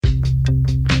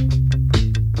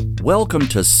Welcome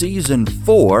to Season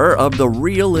 4 of the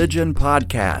Religion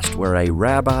Podcast, where a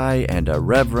rabbi and a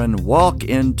reverend walk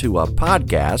into a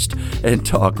podcast and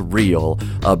talk real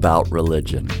about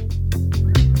religion.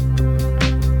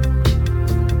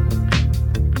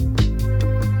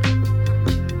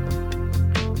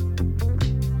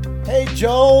 Hey,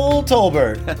 Joel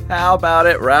Tolbert. How about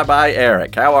it, Rabbi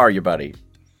Eric? How are you, buddy?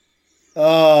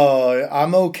 Oh,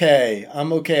 I'm okay.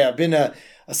 I've been a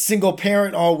single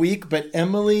parent all week, but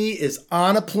Emily is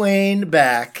on a plane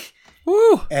back.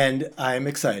 Woo! And I'm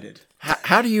excited.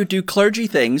 How do you do clergy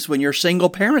things when you're single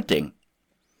parenting?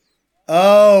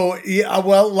 Oh, yeah,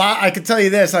 well, I can tell you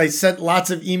this. I sent lots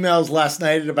of emails last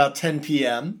night at about 10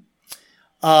 p.m.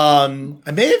 I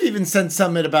may have even sent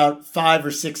some at about 5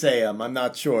 or 6 a.m. I'm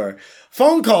not sure.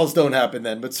 Phone calls don't happen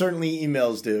then, but certainly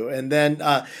emails do. And then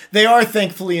they are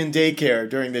thankfully in daycare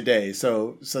during the day,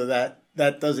 so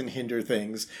that doesn't hinder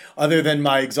things, other than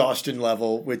my exhaustion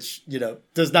level, which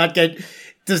does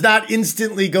not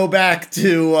instantly go back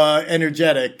to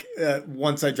energetic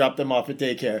once I drop them off at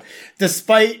daycare,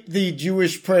 despite the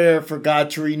Jewish prayer for God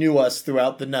to renew us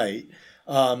throughout the night.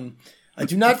 I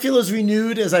do not feel as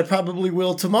renewed as I probably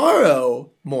will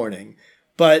tomorrow morning,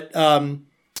 but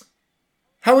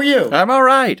how are you? I'm all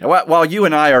right. While you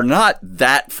and I are not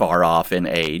that far off in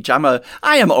age, I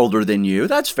am older than you.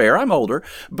 That's fair. I'm older,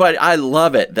 but I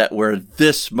love it that we're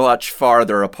this much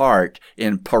farther apart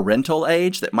in parental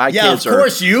age. That my kids of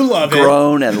course you love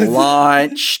grown and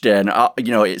launched, and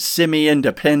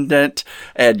semi-independent,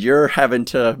 and you're having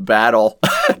to battle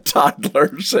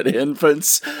toddlers and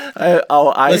infants.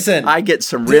 Listen, I get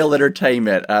some real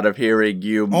entertainment out of hearing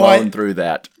you moan through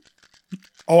that.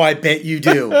 Oh, I bet you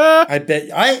do.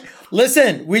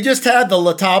 Listen, we just had the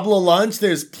La Table lunch.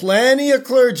 There's plenty of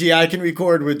clergy I can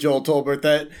record with Joel Tolbert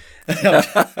that,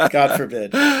 God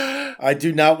forbid. I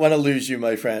do not want to lose you,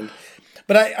 my friend.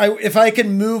 But if I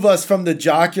can move us from the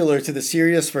jocular to the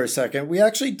serious for a second, we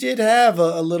actually did have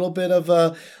a little bit of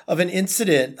an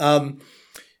incident.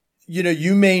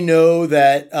 You may know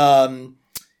that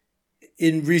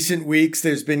in recent weeks,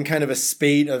 there's been kind of a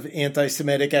spate of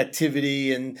anti-Semitic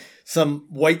activity, and some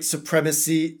white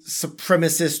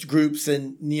supremacist groups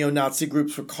and neo-Nazi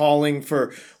groups were calling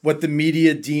for what the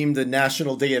media deemed a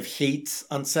national day of hate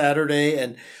on Saturday.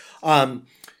 And,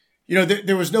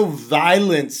 there was no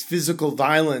physical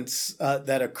violence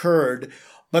that occurred,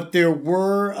 but there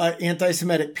were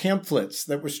anti-Semitic pamphlets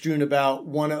that were strewn about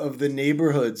one of the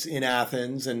neighborhoods in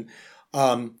Athens, and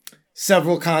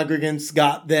several congregants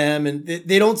got them, and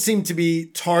they don't seem to be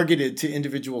targeted to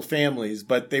individual families,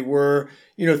 but they were,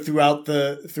 throughout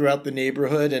the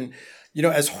neighborhood. And,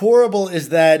 as horrible as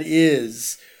that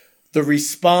is, the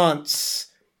response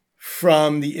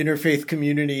from the interfaith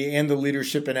community and the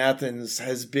leadership in Athens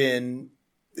has been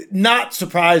not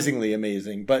surprisingly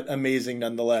amazing, but amazing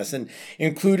nonetheless. And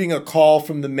including a call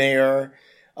from the mayor,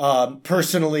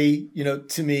 personally,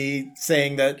 to me,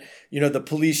 saying that, the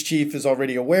police chief is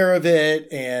already aware of it,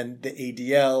 and the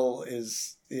ADL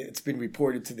it's been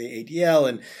reported to the ADL,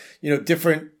 and,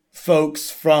 different folks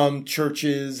from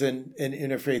churches and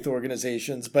interfaith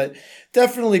organizations, but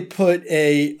definitely put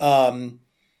a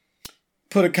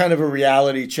kind of a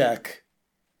reality check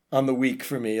on the week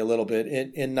for me a little bit,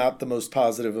 in not the most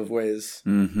positive of ways.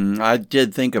 Mm-hmm. I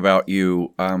did think about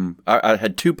you. I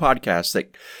had two podcasts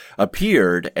that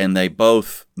appeared, and they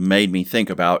both made me think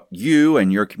about you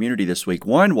and your community this week.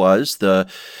 One was the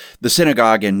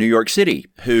synagogue in New York City,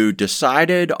 who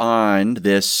decided on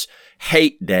this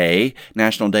hate day,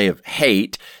 National Day of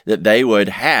Hate, that they would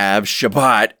have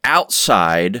Shabbat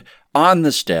outside on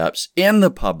the steps, in the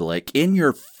public, in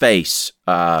your face,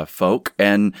 folk,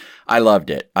 and I loved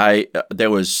it.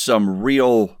 There was some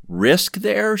real risk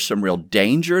there, some real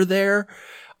danger there,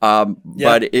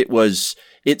 but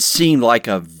it seemed like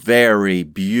a very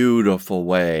beautiful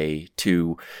way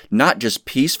to not just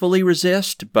peacefully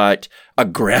resist, but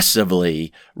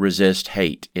aggressively resist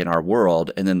hate in our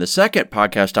world. And then the second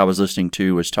podcast I was listening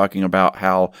to was talking about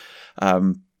how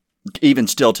even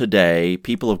still today,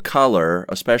 people of color,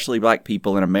 especially Black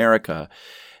people in America,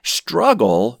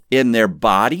 struggle in their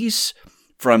bodies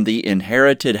from the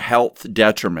inherited health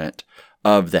detriment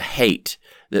of the hate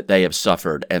that they have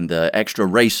suffered and the extra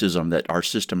racism that our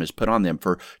system has put on them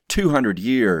for 200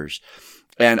 years.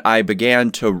 And I began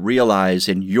to realize,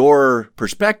 in your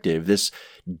perspective, this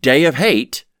day of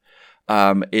hate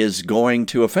is going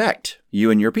to affect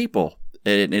you and your people.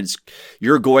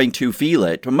 You're going to feel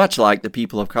it, much like the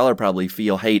people of color probably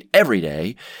feel hate every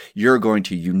day. You're going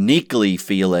to uniquely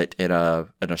feel it in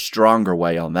a stronger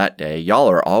way on that day. Y'all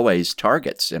are always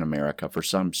targets in America for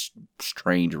some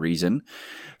strange reason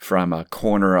from a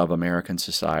corner of American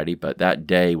society, but that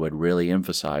day would really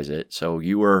emphasize it. So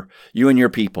you and your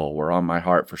people were on my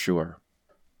heart for sure.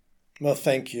 Well,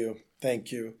 thank you.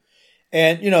 Thank you.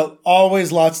 And,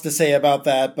 always lots to say about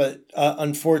that. But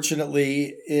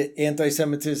unfortunately,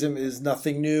 anti-Semitism is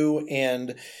nothing new.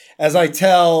 And as I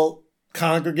tell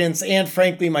congregants and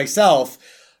frankly myself,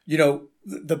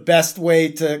 the best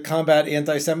way to combat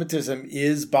anti-Semitism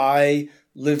is by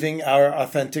living our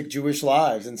authentic Jewish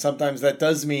lives. And sometimes that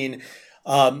does mean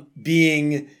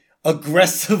being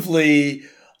aggressively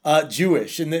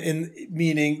Jewish in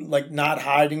meaning like not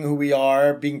hiding who we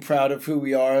are, being proud of who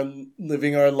we are,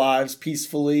 living our lives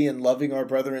peacefully and loving our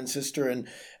brother and sister and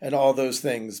all those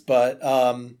things. But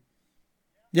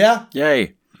yeah.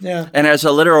 Yay. Yeah. And as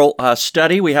a literal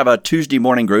study, we have a Tuesday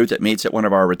morning group that meets at one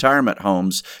of our retirement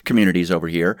homes communities over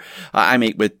here. I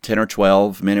meet with 10 or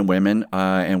 12 men and women,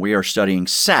 and we are studying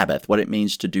Sabbath, what it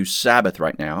means to do Sabbath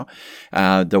right now.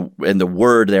 The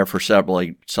word there for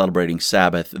celebrating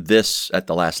Sabbath, this at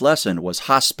the last lesson was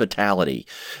hospitality.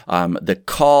 The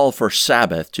call for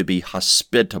Sabbath to be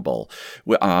hospitable.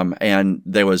 And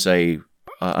there was an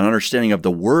understanding of the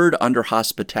word under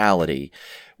hospitality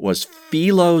was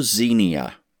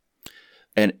philoxenia.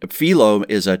 And philo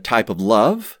is a type of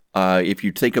love. If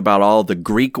you think about all the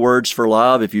Greek words for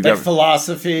love, if you've like ever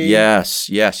philosophy. Yes,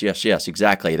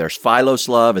 exactly. There's philos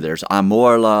love, and there's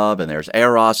amor love, and there's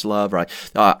eros love, right?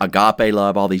 Agape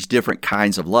love, all these different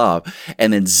kinds of love.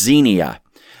 And then xenia.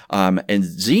 And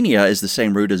xenia is the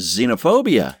same root as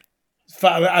xenophobia.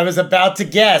 I was about to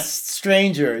guess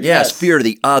stranger. Yes, fear of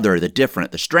the other, the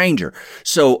different, the stranger.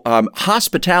 So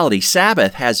hospitality,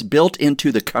 Sabbath, has built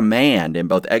into the command in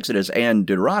both Exodus and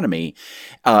Deuteronomy,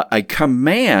 a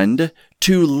command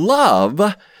to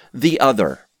love the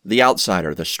other, the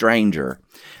outsider, the stranger.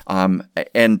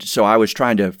 And so I was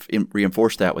trying to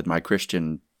reinforce that with my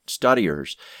Christian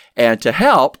studiers. And to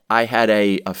help, I had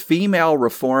a female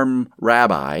Reform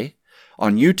rabbi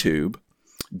on YouTube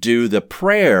do the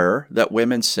prayer that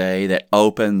women say that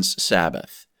opens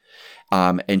Sabbath.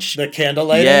 And the candle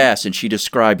lighting? Yes, and she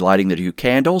described lighting the two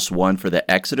candles, one for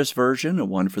the Exodus version and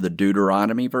one for the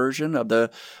Deuteronomy version of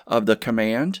the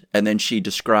command. And then she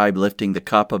described lifting the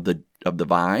cup of the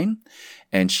vine,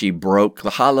 and she broke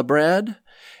the challah bread.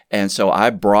 And so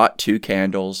I brought 2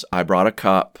 candles, I brought a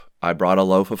cup, I brought a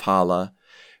loaf of challah.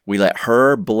 We let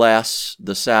her bless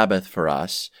the Sabbath for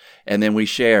us, and then we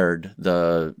shared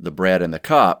the bread and the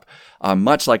cup,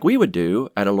 much like we would do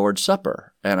at a Lord's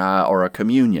Supper or a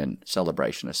communion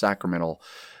celebration, a sacramental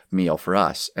meal for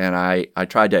us. And I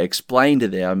tried to explain to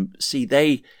them, see,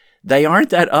 they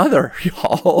aren't that other,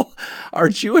 y'all. Our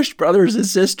Jewish brothers and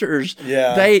sisters,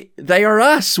 they are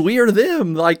us. We are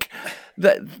them. Like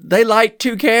they light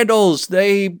 2 candles,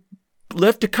 they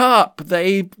lift a cup,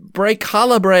 they break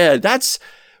challah bread.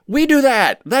 We do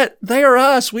that. They are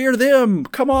us. We are them.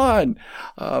 Come on.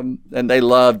 And they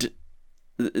loved,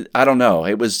 I don't know.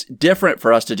 It was different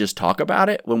for us to just talk about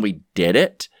it when we did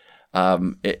it.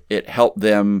 It helped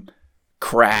them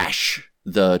crash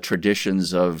the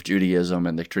traditions of Judaism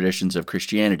and the traditions of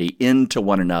Christianity into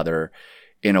one another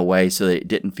in a way so that it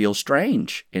didn't feel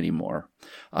strange anymore.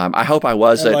 I hope I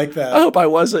wasn't. I like that. I hope I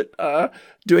wasn't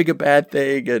doing a bad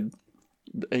thing and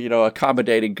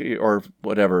accommodating or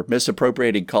whatever,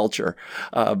 misappropriating culture.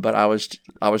 But I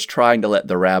was trying to let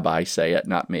the rabbi say it,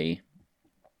 not me.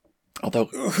 Although,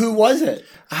 who was it?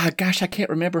 Gosh, I can't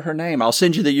remember her name. I'll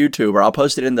send you the YouTube, or I'll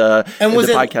post it in the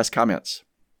podcast comments.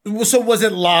 So was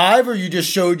it live, or you just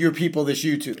showed your people this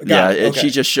YouTube? Okay. She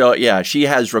just showed. Yeah, she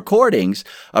has recordings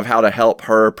of how to help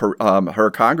her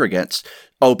congregants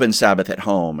open Sabbath at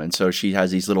home, and so she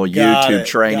has these little YouTube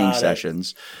training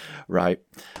sessions. Right.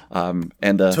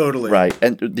 Totally. Right.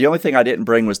 And the only thing I didn't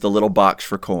bring was the little box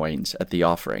for coins at the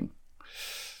offering.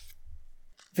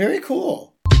 Very cool.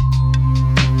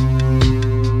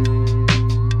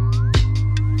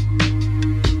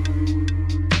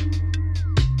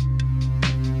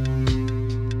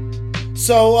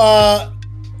 So,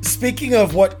 speaking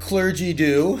of what clergy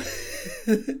do,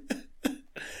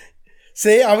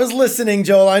 see, I was listening,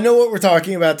 Joel. I know what we're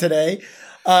talking about today.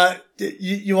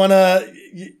 You wanna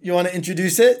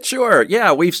introduce it? Sure.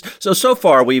 Yeah. So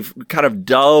far we've kind of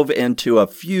dove into a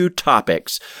few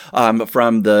topics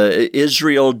from the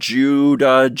Israel,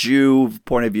 Judah, Jew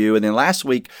point of view, and then last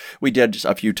week we did just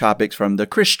a few topics from the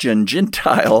Christian,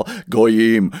 Gentile,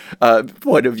 Goyim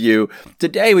point of view.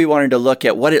 Today we wanted to look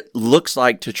at what it looks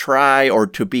like to try or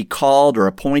to be called or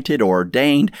appointed or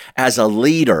ordained as a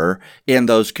leader in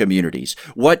those communities.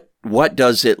 What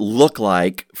does it look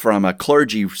like from a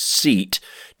clergy seat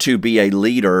to be a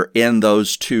leader in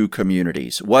those two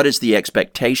communities? What is the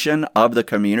expectation of the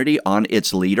community on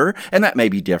its leader? And that may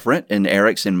be different in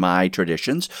Eric's and my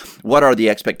traditions. What are the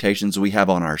expectations we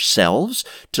have on ourselves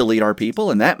to lead our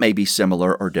people? And that may be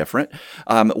similar or different.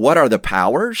 What are the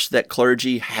powers that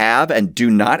clergy have and do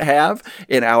not have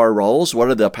in our roles? What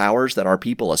are the powers that our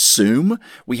people assume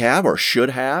we have or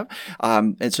should have?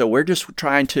 And so we're just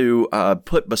trying to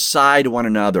put beside one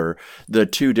another the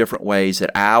two different ways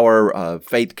that our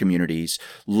faith communities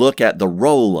look at the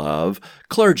role of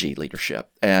clergy leadership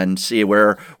and see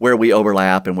where we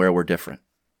overlap and where we're different.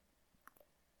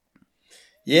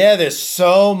 Yeah, there's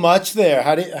so much there.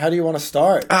 How do you want to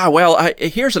start?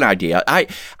 Here's an idea.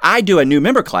 I do a new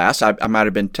member class. I might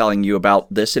have been telling you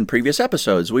about this in previous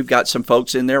episodes. We've got some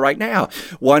folks in there right now.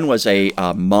 One was a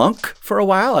monk for a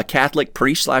while, a Catholic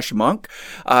priest / monk.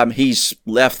 He's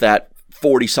left that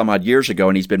 40 some odd years ago,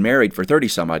 and he's been married for 30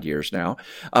 some odd years now.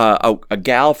 A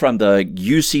gal from the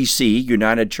UCC,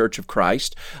 United Church of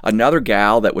Christ, another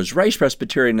gal that was raised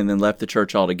Presbyterian and then left the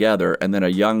church altogether, and then a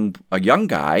young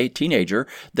guy, teenager,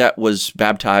 that was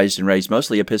baptized and raised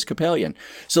mostly Episcopalian.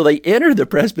 So they entered the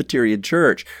Presbyterian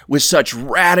church with such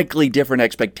radically different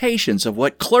expectations of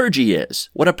what clergy is,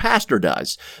 what a pastor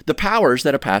does, the powers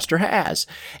that a pastor has.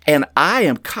 And I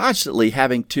am constantly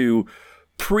having to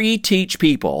pre-teach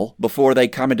people before they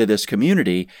come into this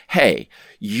community, hey,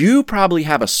 you probably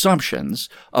have assumptions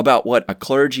about what a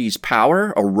clergy's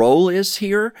power or role is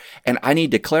here, and I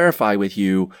need to clarify with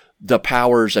you the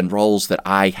powers and roles that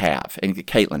I have, and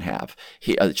Caitlin have,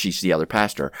 she's the other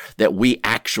pastor, that we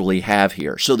actually have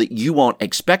here, so that you won't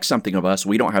expect something of us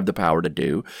we don't have the power to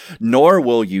do, nor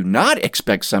will you not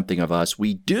expect something of us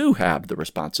we do have the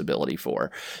responsibility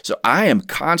for. So I am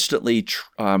constantly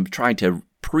trying to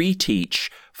pre-teach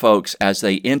folks as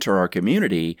they enter our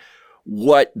community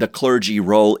what the clergy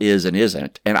role is and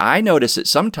isn't. And I notice that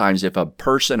sometimes if a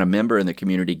member in the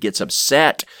community gets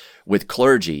upset with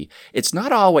clergy, it's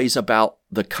not always about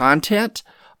the content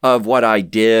of what I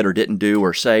did or didn't do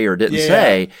or say or didn't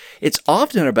say. It's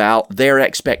often about their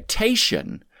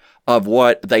expectation of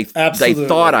what they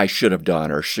thought I should have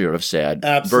done or should have said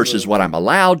versus what I'm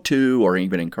allowed to or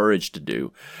even encouraged to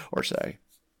do or say.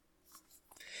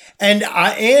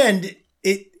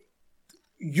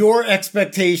 Your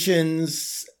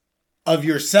expectations of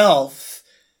yourself,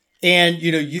 and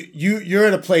you're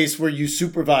at a place where you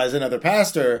supervise another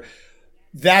pastor,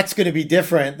 that's going to be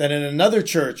different than in another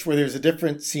church where there's a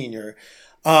different senior.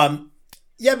 I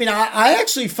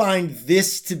actually find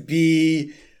this to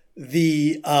be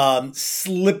the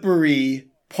slippery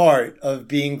part of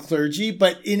being clergy,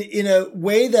 but in a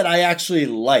way that I actually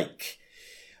like.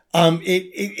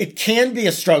 It can be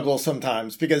a struggle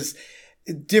sometimes because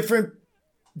different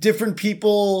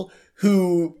people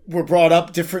who were brought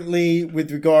up differently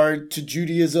with regard to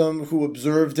Judaism, who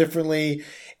observe differently,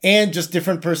 and just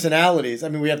different personalities. I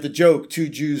mean, we have the joke, 2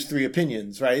 Jews, 3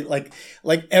 opinions, right? Like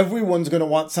everyone's going to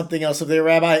want something else of their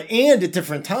rabbi, and at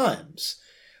different times,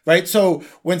 right? So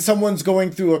when someone's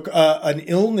going through an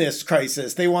illness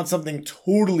crisis, they want something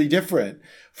totally different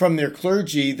from their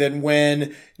clergy than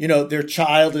when, their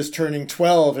child is turning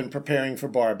 12 and preparing for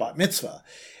bar mitzvah.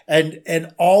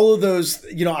 And all of those,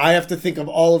 I have to think of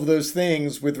all of those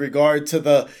things with regard to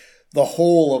the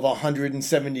whole of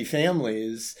 170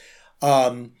 families.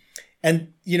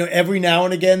 Every now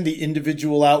and again, the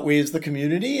individual outweighs the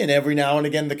community, and every now and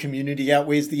again, the community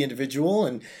outweighs the individual,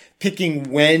 and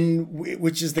picking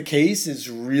which is the case is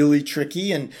really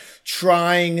tricky, and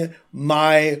trying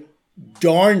my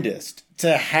darndest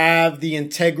to have the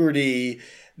integrity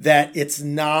that it's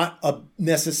not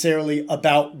necessarily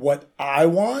about what I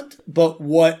want, but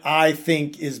what I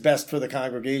think is best for the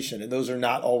congregation. And those are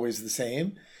not always the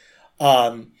same.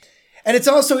 And it's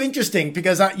also interesting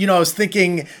because I was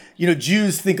thinking,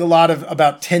 Jews think a lot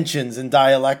about tensions and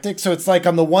dialectics. So it's like,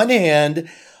 on the one hand,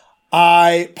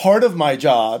 part of my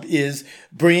job is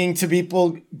bringing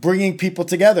people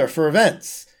together for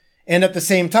events. And at the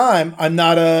same time, I'm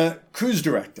not a cruise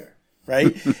director,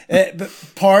 right? But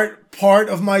part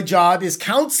of my job is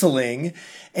counseling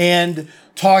and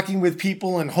talking with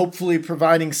people and hopefully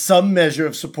providing some measure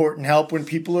of support and help when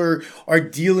people are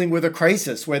dealing with a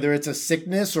crisis, whether it's a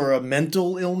sickness or a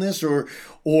mental illness or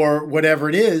whatever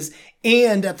it is.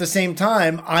 And at the same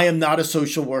time, I am not a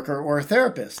social worker or a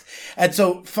therapist. And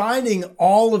so finding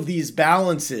all of these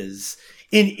balances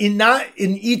in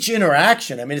each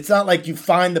interaction. I mean, it's not like you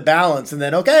find the balance and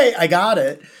then, okay, I got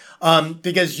it.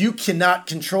 Because you cannot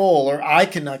control, or I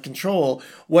cannot control,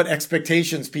 what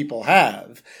expectations people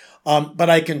have. But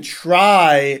I can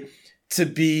try to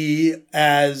be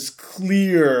as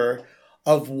clear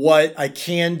of what I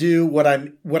can do, what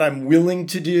I'm willing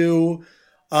to do.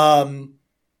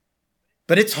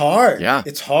 But it's hard. Yeah.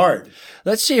 It's hard.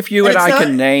 Let's see if you and I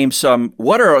can name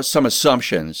what are some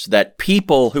assumptions that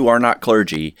people who are not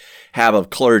clergy have of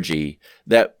clergy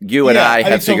that you and I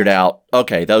have figured out,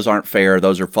 okay, those aren't fair.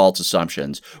 Those are false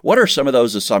assumptions. What are some of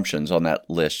those assumptions on that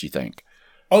list, you think?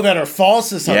 Oh, that are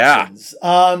false assumptions.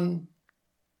 Yeah.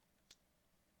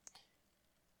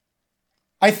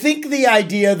 I think the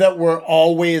idea that we're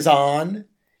always on,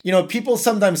 people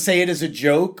sometimes say it as a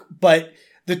joke, but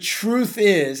the truth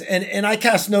is, and I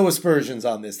cast no aspersions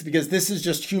on this because this is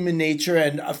just human nature.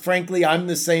 And frankly, I'm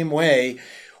the same way.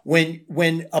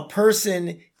 When a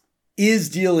person is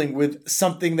dealing with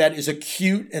something that is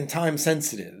acute and time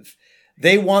sensitive,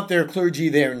 they want their clergy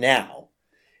there now.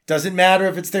 Doesn't matter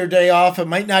if it's their day off. It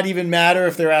might not even matter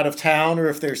if they're out of town or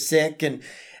if they're sick. And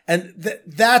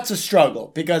that's a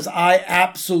struggle because I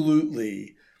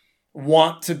absolutely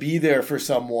want to be there for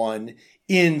someone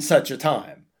in such a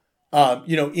time.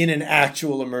 In an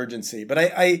actual emergency.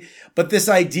 But this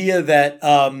idea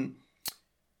that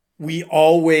we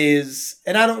always,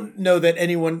 and I don't know that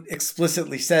anyone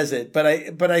explicitly says it, but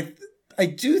I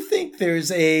do think there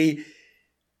is a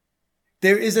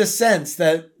sense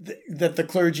that the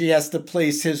clergy has to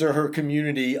place his or her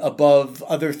community above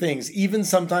other things, even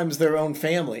sometimes their own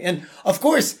family. And of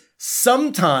course,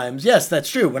 sometimes, yes, that's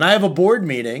true. When I have a board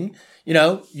meeting,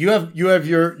 you have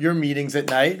your meetings at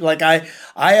night. Like I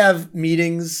have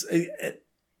meetings,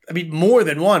 I mean, more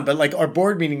than one, but like our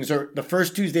board meetings are the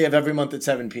first Tuesday of every month at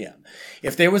 7 p.m.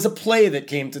 If there was a play that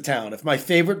came to town, if my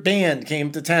favorite band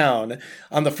came to town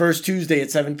on the first Tuesday at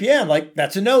 7 p.m., like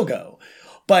that's a no-go.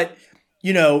 But,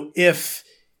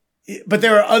 but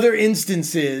there are other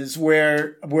instances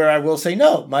where I will say,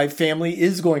 no, my family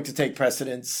is going to take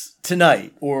precedence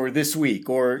tonight or this week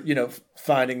or,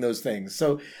 finding those things.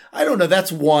 So I don't know.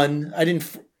 That's one. I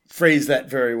didn't phrase that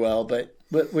very well, but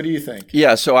what do you think?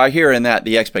 Yeah. So I hear in that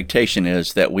the expectation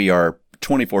is that we are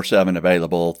 24/7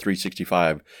 available,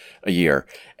 365 a year.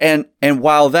 And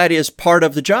while that is part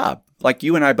of the job, like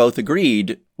you and I both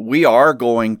agreed, we are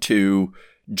going to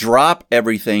drop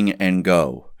everything and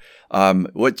go.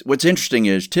 What's interesting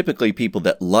is typically people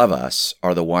that love us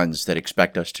are the ones that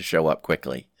expect us to show up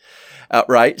quickly.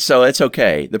 Right? So it's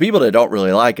okay. The people that don't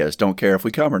really like us don't care if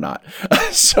we come or not.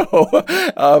 So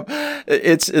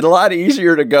it's a lot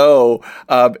easier to go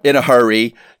in a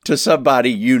hurry to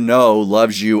somebody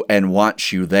loves you and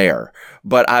wants you there.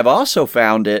 But I've also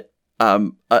found it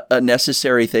a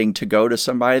necessary thing to go to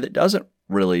somebody that doesn't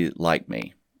really like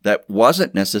me, that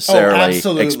wasn't necessarily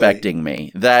expecting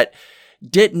me, that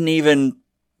didn't even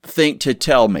think to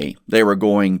tell me they were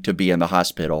going to be in the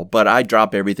hospital, but I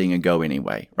drop everything and go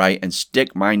anyway, right? And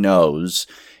stick my nose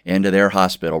into their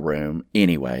hospital room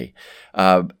anyway.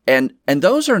 And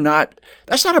those are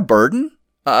that's not a burden.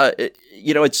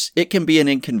 It can be an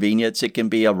inconvenience. It can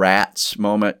be a rat's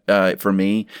moment, for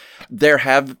me. There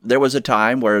was a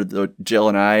time where Jill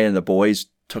and I and the boys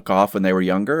took off when they were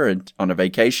younger and on a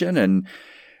vacation, and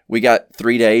we got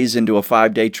 3 days into a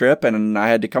 5-day trip and I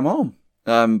had to come home.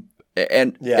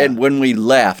 And when we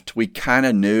left, we kind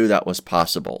of knew that was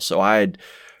possible. So I had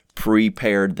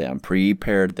prepared them.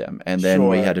 And then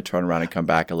we had to turn around and come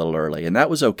back a little early. And that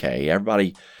was okay.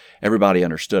 Everybody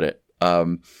understood it.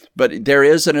 But there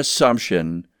is an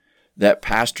assumption that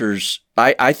pastors,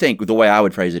 I think the way I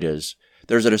would phrase it is,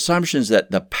 there's an assumption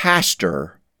that the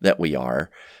pastor that we are,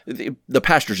 the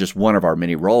pastor is just one of our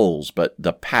many roles, but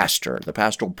the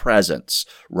pastoral presence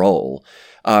role,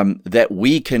 that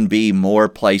we can be more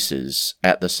places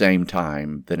at the same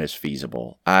time than is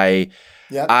feasible. I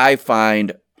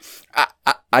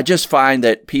just find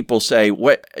that people say,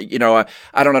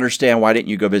 I don't understand. Why didn't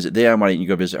you go visit them? Why didn't you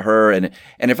go visit her? And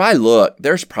if I look,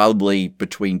 there's probably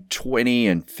between 20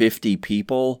 and 50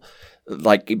 people.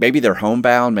 Like maybe they're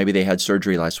homebound, maybe they had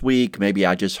surgery last week, maybe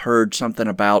I just heard something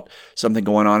about something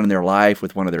going on in their life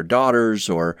with one of their daughters,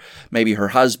 or maybe her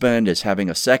husband is having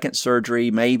a second surgery,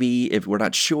 maybe, if we're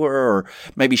not sure, or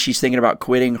maybe she's thinking about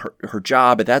quitting her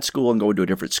job at that school and going to a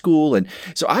different school. And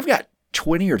so I've got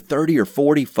 20 or 30 or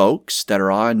 40 folks that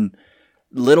are on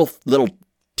little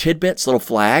tidbits, little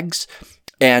flags.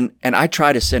 And I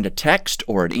try to send a text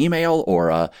or an email or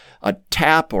a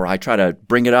tap, or I try to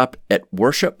bring it up at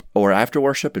worship or after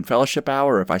worship and fellowship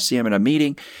hour, or if I see them in a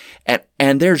meeting.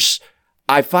 And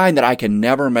I find that I can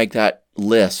never make that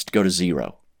list go to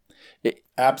zero.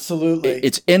 Absolutely.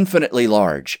 It's infinitely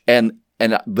large. And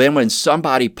then when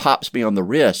somebody pops me on the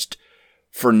wrist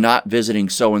for not visiting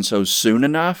so-and-so soon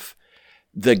enough,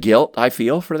 the guilt I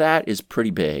feel for that is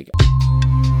pretty big.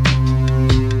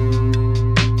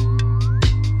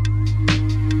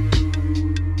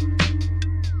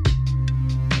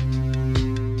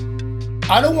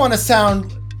 I don't want to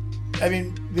sound, I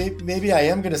mean, maybe I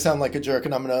am going to sound like a jerk,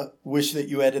 and I'm going to wish that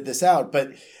you edited this out,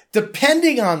 but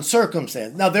depending on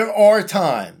circumstance. Now, there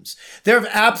have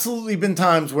absolutely been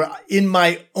times where in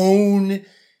my own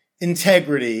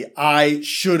integrity, I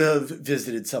should have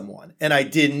visited someone and I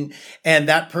didn't. And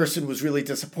that person was really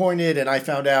disappointed, and I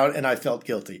found out and I felt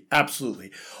guilty.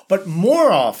 Absolutely. But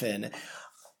more often,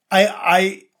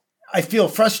 I feel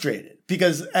frustrated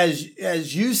because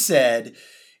as you said,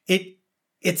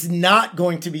 it's not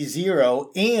going to be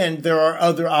zero, and there are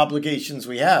other obligations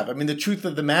we have. I mean, the truth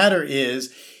of the matter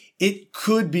is it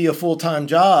could be a full-time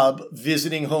job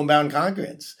visiting homebound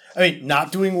congregants. I mean,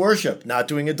 not doing worship, not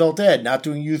doing adult ed, not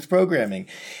doing youth programming.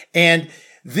 And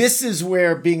this is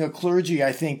where being a clergy,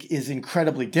 I think, is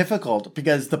incredibly difficult,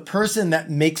 because the person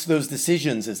that makes those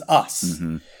decisions is us.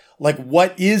 Mm-hmm. Like,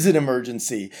 what is an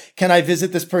emergency? Can I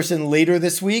visit this person later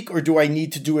this week, or do I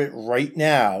need to do it right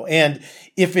now? And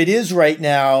if it is right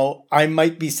now, I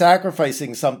might be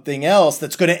sacrificing something else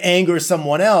that's going to anger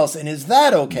someone else. And is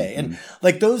that okay? Mm-hmm. And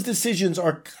like, those decisions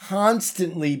are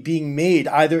constantly being made,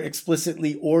 either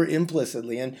explicitly or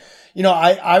implicitly. And, you know,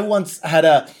 I once had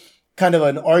a kind of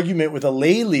an argument with a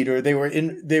lay leader. They were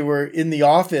in the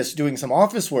office doing some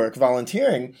office work,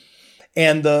 volunteering,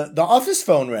 and the office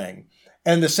phone rang.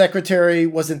 And the secretary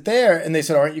wasn't there, and they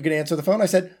said, "Aren't you going to answer the phone?" I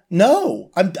said, "No,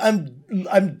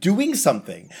 I'm doing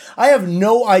something. I have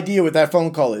no idea what that phone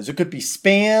call is. It could be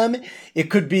spam. It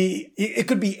could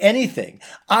be anything.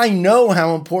 I know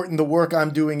how important the work I'm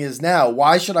doing is now.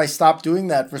 Why should I stop doing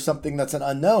that for something that's an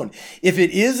unknown? If it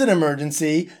is an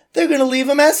emergency, they're going to leave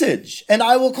a message, and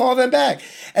I will call them back."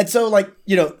 And so, like,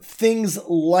 you know, things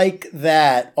like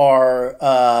that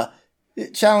are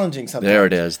challenging sometimes. There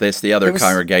it is. That's the other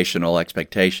congregational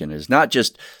expectation, is not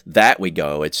just that we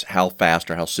go, it's how fast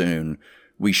or how soon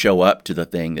we show up to the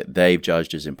thing that they've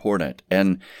judged as important.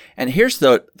 And here's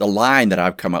the line that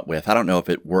I've come up with. I don't know if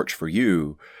it works for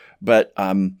you, but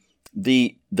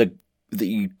the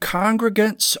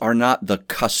congregants are not the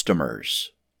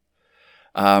customers.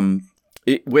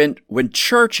 When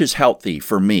church is healthy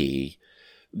for me,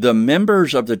 the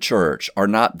members of the church are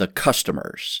not the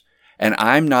customers. And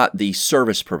I'm not the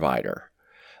service provider,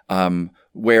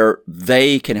 where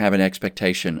they can have an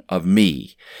expectation of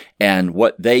me, and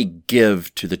what they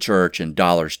give to the church in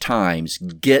dollars times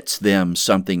gets them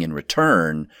something in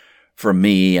return from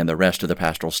me and the rest of the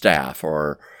pastoral staff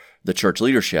or the church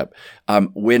leadership.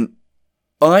 When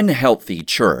unhealthy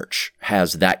church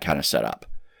has that kind of setup,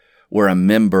 where a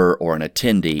member or an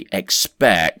attendee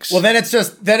expects. Well, then it's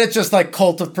just like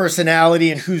cult of personality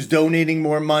and who's donating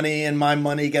more money, and my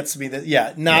money gets me that.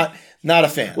 Yeah, not a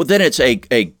fan. Well, then it's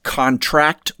a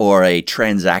contract or a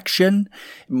transaction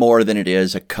more than it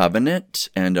is a covenant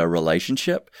and a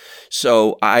relationship.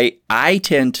 So I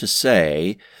tend to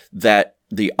say that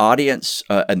the audience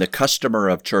and the customer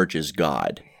of church is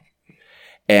God,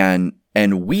 and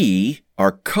we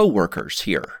are co-workers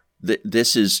here.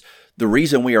 This is. The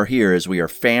reason we are here is we are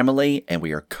family, and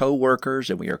we are co-workers,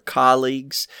 and we are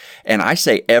colleagues. And I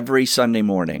say every Sunday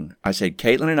morning, I say,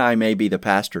 Caitlin and I may be the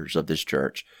pastors of this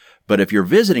church, but if you're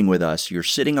visiting with us, you're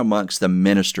sitting amongst the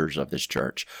ministers of this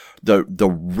church. The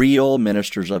real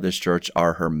ministers of this church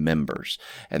are her members,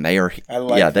 and they are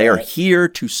they are here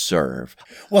to serve.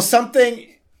 Well,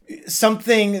 something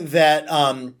that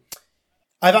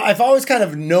I've always kind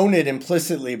of known it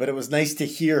implicitly, but it was nice to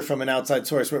hear from an outside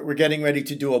source. We're getting ready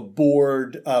to do a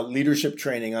board leadership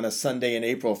training on a Sunday in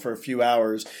April for a few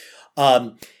hours.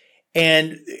 And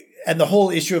the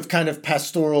whole issue of kind of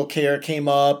pastoral care came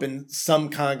up, and some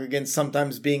congregants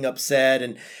sometimes being upset.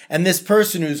 And this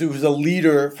person who's a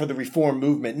leader for the Reform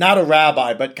movement, not a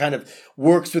rabbi, but kind of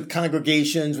works with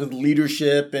congregations, with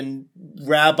leadership and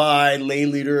rabbi, lay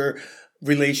leader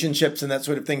relationships and that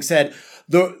sort of thing, said,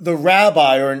 the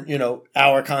rabbi, or, you know,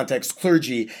 our context,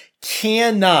 clergy,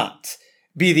 cannot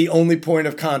be the only point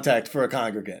of contact for a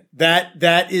congregant.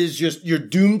 That is just, you're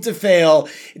doomed to fail.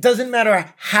 It doesn't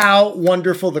matter how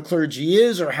wonderful the clergy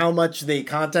is or how much they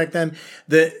contact them.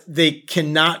 They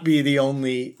cannot be the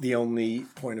only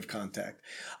point of contact.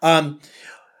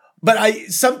 But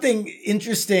something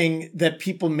interesting that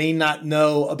people may not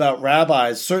know about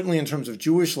rabbis, certainly in terms of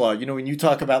Jewish law, when you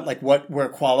talk about like what we're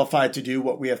qualified to do,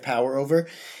 what we have power over,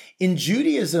 in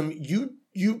Judaism,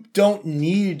 you don't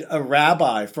need a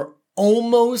rabbi for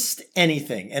almost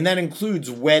anything. And that includes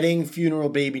wedding, funeral,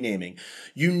 baby naming.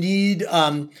 You need,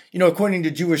 according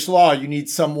to Jewish law, you need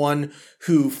someone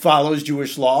who follows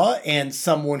Jewish law and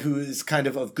someone who is kind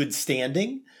of good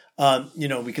standing.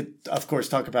 We could, of course,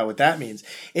 talk about what that means.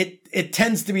 It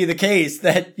tends to be the case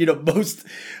that, most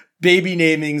baby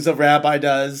namings a rabbi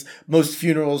does, most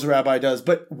funerals a rabbi does,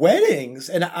 but weddings,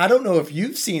 and I don't know if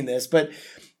you've seen this, but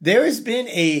there has been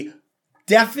a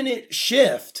definite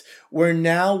shift where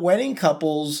now wedding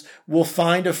couples will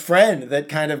find a friend that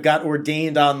kind of got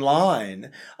ordained online.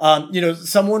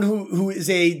 Someone who is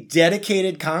a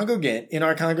dedicated congregant in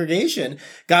our congregation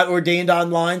got ordained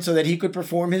online so that he could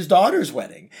perform his daughter's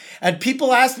wedding. And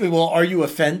people ask me, well, are you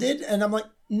offended? And I'm like,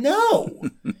 no.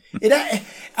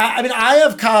 I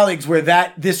have colleagues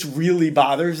where this really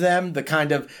bothers them, the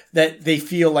kind of that they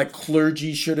feel like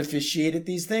clergy should officiate at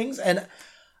these things. And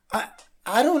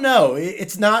I don't know.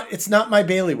 It's not my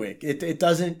bailiwick. It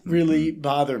doesn't really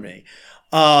bother me.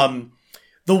 The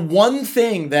one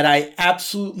thing that I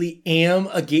absolutely am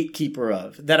a gatekeeper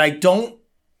of, that I don't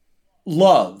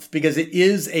love because it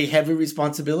is a heavy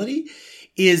responsibility,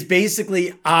 is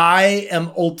basically I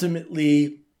am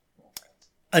ultimately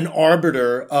an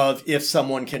arbiter of if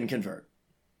someone can convert.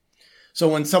 So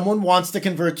when someone wants to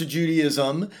convert to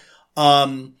Judaism,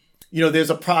 there's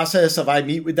a process of I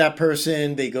meet with that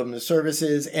person, they go into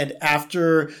services, and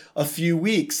after a few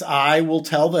weeks, I will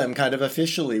tell them kind of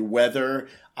officially whether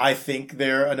I think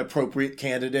they're an appropriate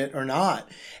candidate or not.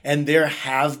 And there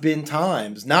have been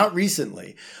times, not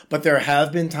recently, but there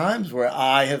have been times where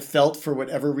I have felt for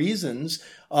whatever reasons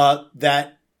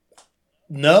that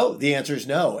no, the answer is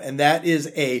no. And that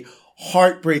is a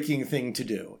heartbreaking thing to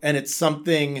do. And it's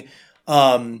something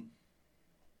I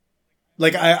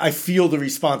feel the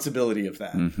responsibility of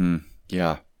that. Mm-hmm.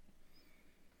 Yeah.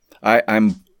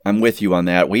 I'm with you on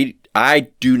that. I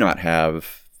do not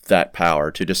have that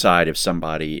power to decide if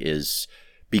somebody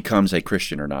becomes a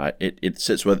Christian or not. It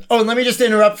sits with... Oh, and let me just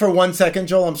interrupt for 1 second,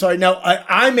 Joel. I'm sorry. Now,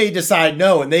 I may decide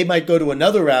no, and they might go to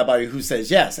another rabbi who says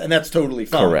yes, and that's totally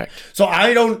fine. Correct. So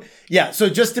I don't... Yeah, so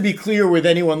just to be clear with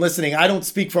anyone listening, I don't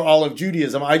speak for all of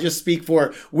Judaism. I just speak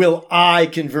for, will I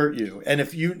convert you? And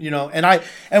if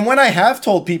and when I have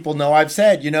told people no, I've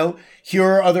said, here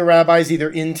are other rabbis either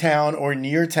in town or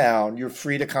near town. You're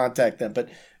free to contact them. But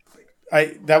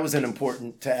that was an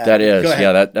important to add. That is,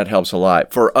 yeah, that helps a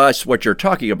lot. For us, what you're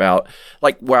talking about,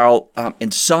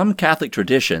 in some Catholic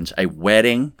traditions, a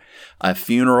wedding, a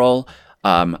funeral,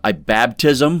 a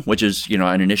baptism, which is,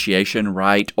 an initiation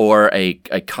rite, or a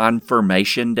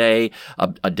confirmation day,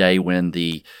 a day when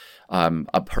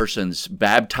a person's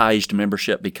baptized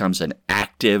membership becomes an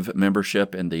active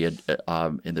membership in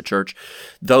the church.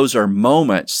 Those are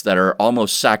moments that are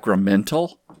almost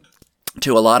sacramental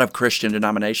to a lot of Christian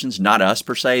denominations, not us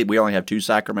per se. We only have two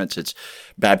sacraments. It's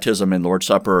baptism and Lord's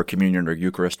Supper, or communion, or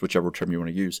Eucharist, whichever term you want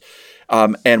to use.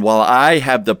 And while I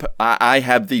have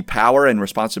the power and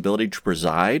responsibility to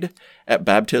preside at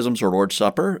baptisms or Lord's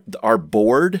Supper, our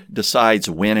board decides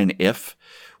when and if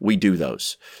we do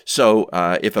those. So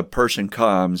if a person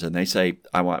comes and they say,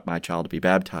 I want my child to be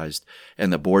baptized,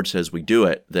 and the board says we do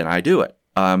it, then I do it.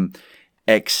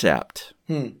 Except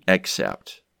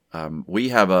we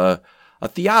have a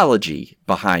theology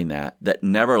behind that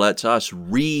never lets us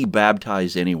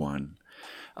re-baptize anyone.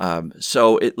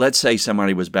 So let's say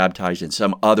somebody was baptized in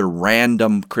some other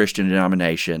random Christian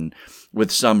denomination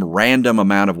with some random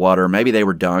amount of water. Maybe they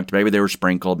were dunked, maybe they were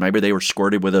sprinkled, maybe they were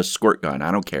squirted with a squirt gun.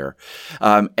 I don't care.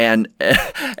 And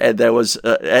there was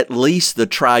at least the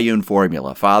triune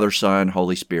formula, Father, Son,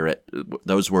 Holy Spirit.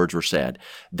 Those words were said.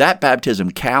 That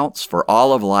baptism counts for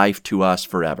all of life to us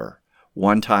forever.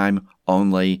 One time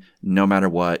only, no matter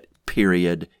what,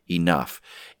 period, enough.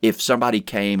 If somebody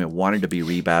came and wanted to be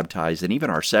rebaptized, and even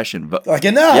our session... enough!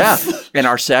 Yeah, in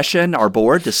our session, our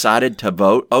board decided to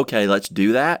vote, okay, let's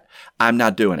do that. I'm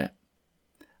not doing it.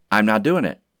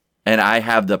 And I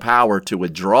have the power to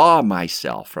withdraw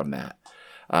myself from that.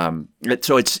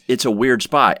 So it's a weird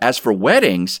spot. As for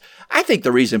weddings, I think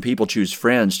the reason people choose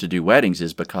friends to do weddings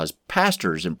is because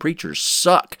pastors and preachers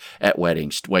suck at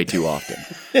weddings way too often.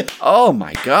 Oh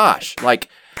my gosh.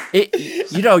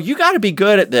 You got to be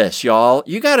good at this, y'all.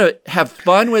 You got to have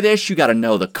fun with this. You got to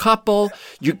know the couple.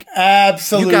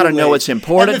 Absolutely. You got to know what's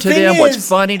important to them, what's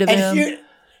funny to them.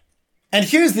 And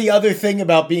here's the other thing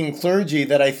about being clergy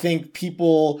that I think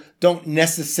people don't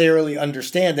necessarily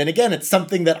understand. And again, it's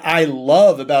something that I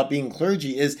love about being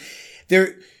clergy is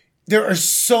there are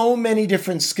so many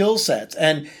different skill sets,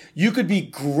 and you could be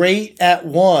great at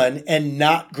one and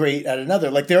not great at another.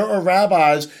 Like there are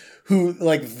rabbis who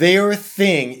like their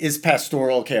thing is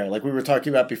pastoral care. Like we were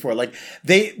talking about before, like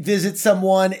they visit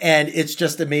someone and it's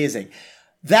just amazing.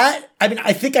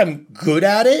 I think I'm good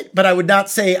at it, but I would not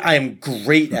say I'm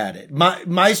great at it.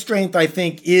 My strength, I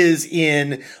think, is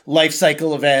in life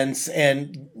cycle events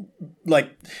and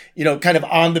kind of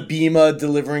on the bema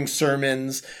delivering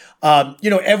sermons.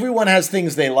 Everyone has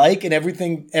things they like and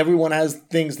everyone has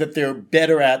things that they're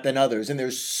better at than others. And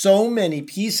there's so many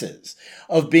pieces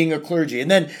of being a clergy. And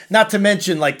then not to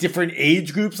mention like different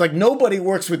age groups, like nobody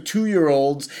works with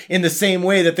 2-year-olds in the same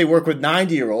way that they work with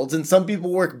 90-year-olds. And some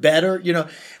people work better,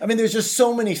 there's just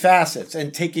so many facets,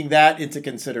 and taking that into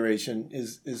consideration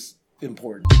is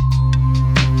important.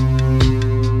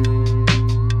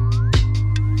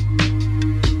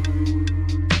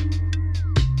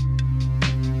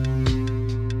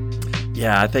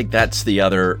 Yeah, I think that's the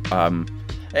other,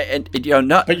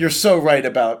 But you're so right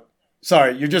about.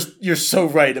 Sorry, you're so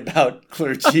right about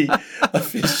clergy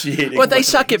officiating. But they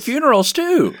suck at funerals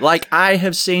too. Like I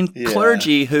have seen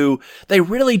clergy who they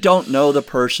really don't know the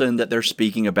person that they're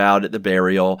speaking about at the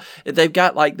burial. They've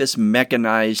got like this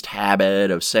mechanized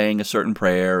habit of saying a certain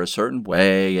prayer a certain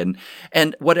way,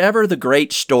 and whatever the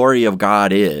great story of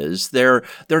God is, they're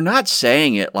not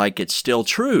saying it like it's still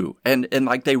true and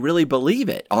like they really believe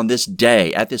it on this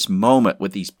day at this moment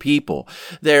with these people.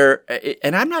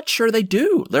 And I'm not sure they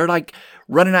do. They're like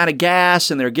running out of gas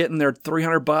and they're getting their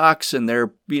 $300 and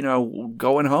they're,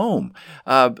 going home.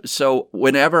 So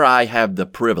whenever I have the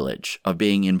privilege of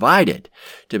being invited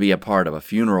to be a part of a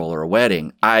funeral or a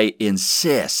wedding, I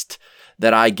insist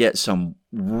that I get some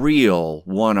real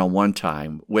one-on-one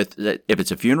time with, if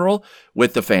it's a funeral,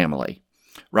 with the family.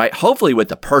 Right? Hopefully with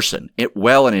the person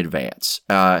well in advance.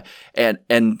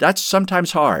 And that's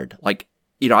sometimes hard. Like,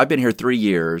 I've been here 3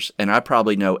 years and I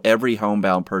probably know every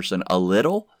homebound person a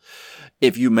little.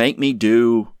 If you make me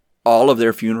do all of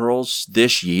their funerals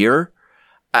this year,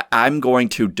 I'm going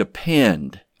to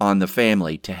depend on the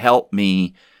family to help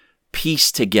me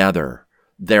piece together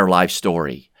their life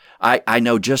story. I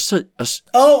know just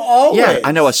always. Yeah,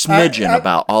 I know a smidgen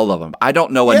about all of them. I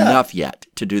don't know enough yet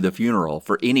to do the funeral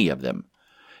for any of them,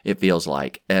 it feels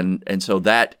like. And so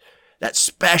that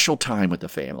special time with the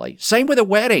family. Same with a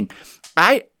wedding.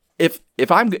 If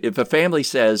a family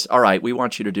says, all right, we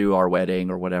want you to do our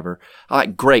wedding or whatever, I'm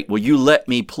like, great. Will you let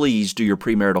me please do your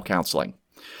premarital counseling?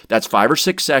 That's 5 or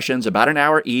 6 sessions, about an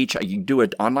hour each. You can do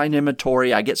an online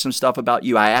inventory. I get some stuff about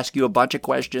you. I ask you a bunch of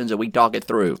questions and we talk it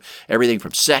through. Everything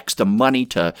from sex to money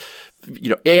to,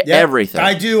 everything.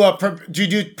 I do. Do you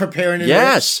do preparing?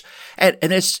 Yes. And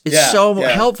it's so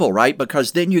helpful, right?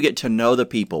 Because then you get to know the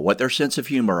people, what their sense of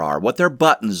humor are, what their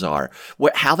buttons are,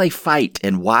 how they fight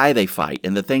and why they fight,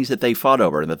 and the things that they fought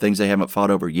over and the things they haven't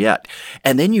fought over yet.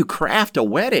 And then you craft a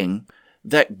wedding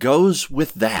that goes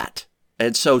with that.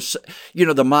 And so,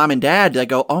 the mom and dad, they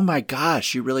go, oh my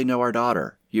gosh, you really know our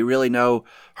daughter. You really know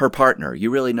her partner. You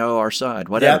really know our son,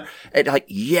 whatever. Yep. And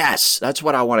yes, that's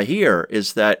what I want to hear,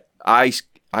 is that I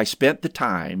spent the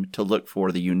time to look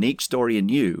for the unique story in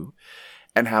you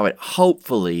and how it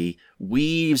hopefully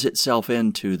weaves itself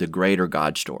into the greater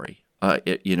God story,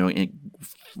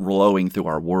 flowing through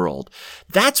our world.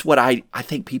 That's what I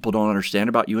think people don't understand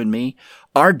about you and me.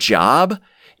 Our job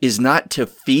is not to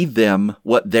feed them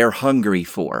what they're hungry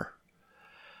for.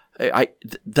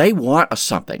 They want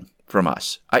something from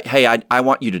us. I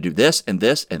want you to do this and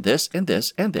this and this and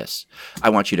this and this.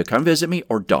 I want you to come visit me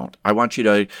or don't. I want you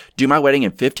to do my wedding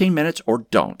in 15 minutes or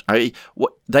don't.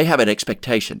 They have an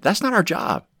expectation. That's not our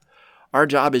job. Our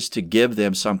job is to give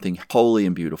them something holy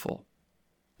and beautiful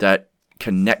that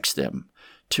connects them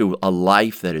to a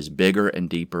life that is bigger and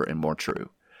deeper and more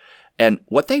true. And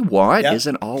what they want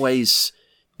isn't always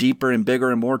deeper and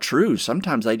bigger and more true.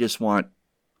 Sometimes they just want,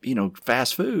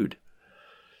 fast food.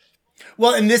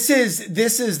 Well, and this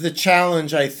is the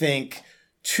challenge, I think,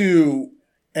 too,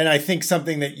 and I think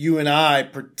something that you and I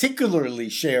particularly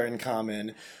share in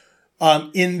common,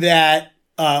 in that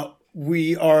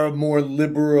we are a more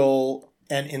liberal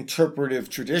and interpretive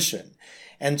tradition.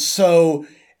 And so,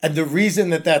 and the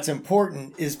reason that that's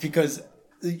important is because,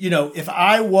 if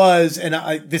I was,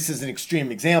 this is an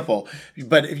extreme example,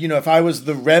 but if I was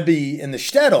the Rebbe in the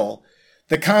shtetl,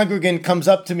 the congregant comes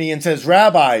up to me and says,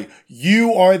 Rabbi,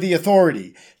 you are the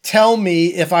authority. Tell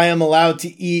me if I am allowed to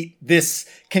eat this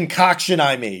concoction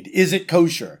I made. Is it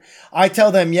kosher? I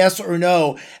tell them yes or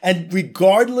no. And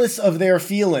regardless of their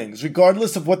feelings,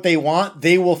 regardless of what they want,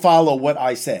 they will follow what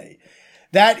I say.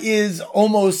 That is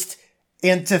almost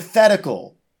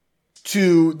antithetical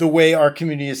to the way our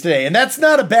community is today. And that's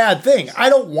not a bad thing. I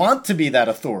don't want to be that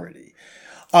authority.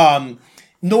 And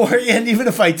even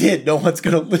if I did, no one's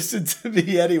going to listen to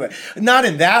me anyway. Not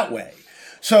in that way.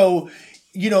 So,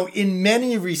 in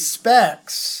many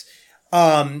respects,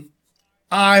 I'm,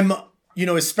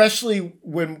 especially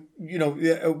when,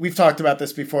 we've talked about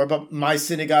this before, but my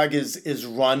synagogue is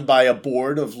run by a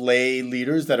board of lay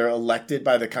leaders that are elected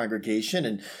by the congregation.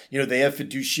 And, they have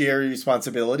fiduciary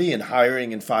responsibility and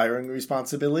hiring and firing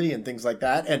responsibility and things like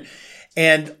that.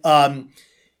 And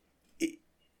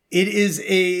it is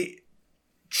a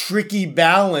tricky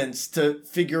balance to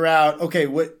figure out, okay,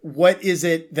 what is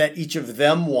it that each of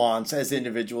them wants as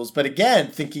individuals? But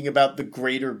again, thinking about the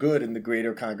greater good and the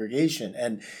greater congregation.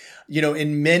 And,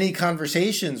 in many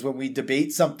conversations when we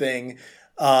debate something,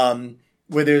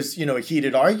 where there's, a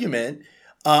heated argument,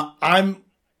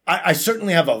 I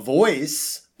certainly have a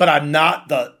voice, but I'm not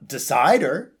the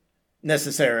decider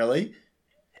necessarily.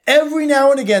 Every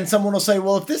now and again, someone will say,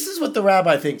 well, if this is what the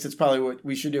rabbi thinks, it's probably what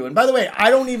we should do. And by the way,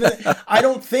 I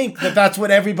don't think that that's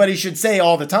what everybody should say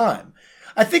all the time.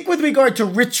 I think with regard to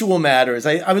ritual matters,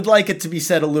 I would like it to be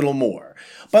said a little more.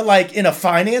 But like in a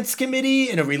finance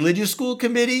committee, in a religious school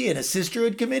committee, in a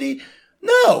sisterhood committee,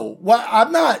 no,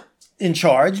 I'm not in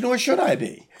charge, nor should I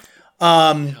be.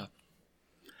 But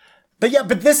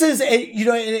this is, and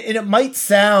it might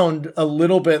sound a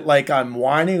little bit like I'm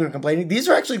whining or complaining. These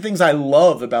are actually things I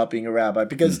love about being a rabbi,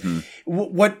 because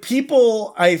what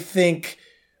people, I think,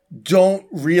 don't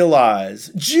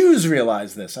realize, Jews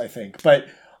realize this, I think, but,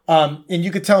 and you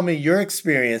could tell me your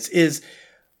experience is,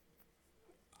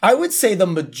 I would say the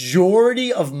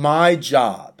majority of my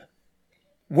job,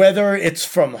 whether it's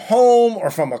from home or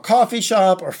from a coffee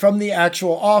shop or from the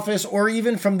actual office or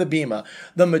even from the Bima,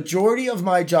 the majority of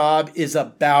my job is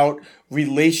about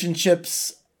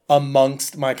relationships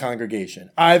amongst my congregation,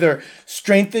 either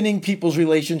strengthening people's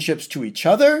relationships to each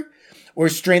other or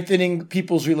strengthening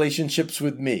people's relationships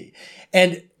with me.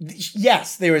 And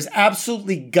yes, there is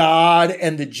absolutely God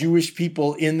and the Jewish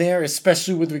people in there,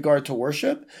 especially with regard to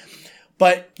worship.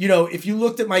 But, if you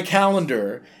looked at my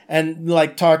calendar and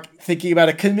thinking about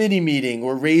a committee meeting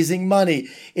or raising money,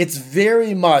 it's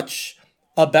very much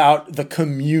about the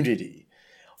community.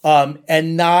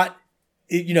 And not,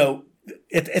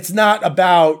 it's not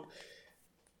about,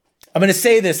 I'm going to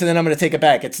say this and then I'm going to take it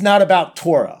back. It's not about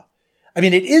Torah. I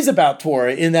mean, it is about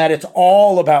Torah in that it's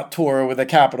all about Torah with a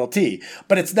capital T,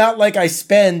 but it's not like I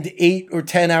spend 8 or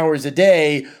 10 hours a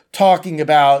day talking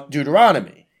about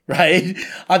Deuteronomy. Right?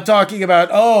 I'm talking about,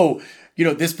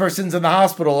 this person's in the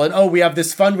hospital and, we have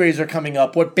this fundraiser coming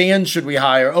up. What band should we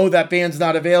hire? Oh, that band's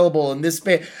not available. And this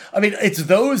band, it's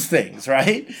those things,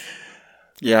 right?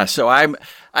 Yeah. So I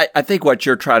think what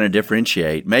you're trying to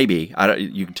differentiate, maybe,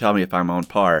 you can tell me if I'm on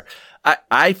par.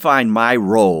 I find my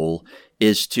role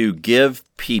is to give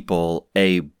people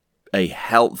a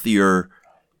healthier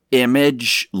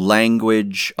image,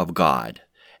 language of God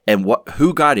and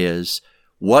who God is,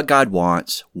 what God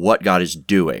wants, what God is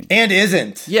doing. And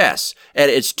isn't. Yes.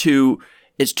 And it's to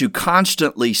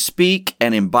constantly speak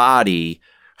and embody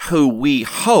who we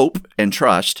hope and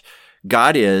trust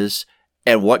God is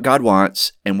and what God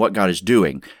wants and what God is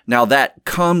doing. Now that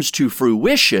comes to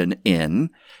fruition in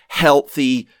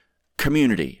healthy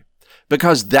community,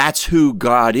 because that's who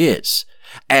God is.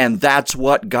 And that's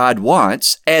what God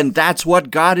wants. And that's what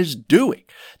God is doing.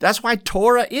 That's why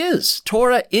Torah is.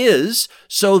 Torah is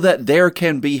so that there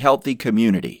can be healthy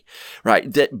community,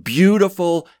 right? That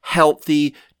beautiful,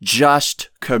 healthy, just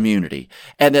community.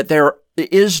 And that there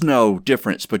is no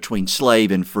difference between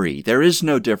slave and free. There is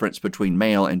no difference between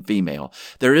male and female.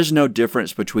 There is no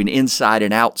difference between inside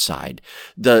and outside.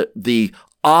 The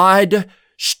odd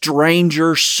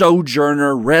stranger,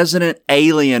 sojourner, resident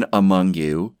alien among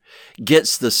you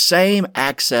gets the same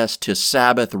access to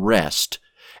Sabbath rest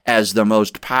as the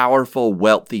most powerful,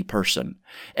 wealthy person.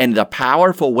 And the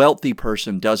powerful, wealthy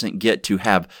person doesn't get to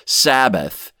have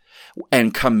Sabbath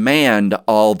and command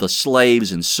all the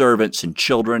slaves and servants and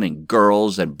children and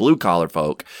girls and blue-collar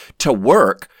folk to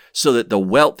work so that the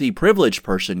wealthy, privileged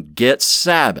person gets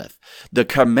Sabbath. The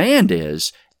command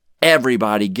is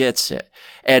everybody gets it.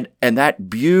 And that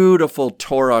beautiful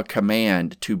Torah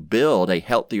command to build a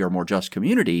healthier, more just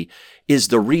community is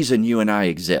the reason you and I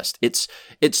exist. It's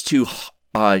to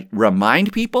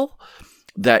remind people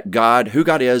that God, who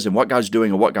God is and what God's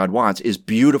doing and what God wants is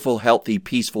beautiful, healthy,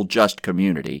 peaceful, just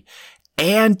community,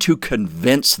 and to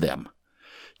convince them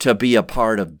to be a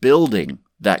part of building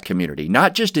that community,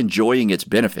 not just enjoying its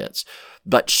benefits,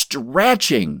 but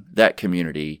stretching that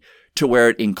community to where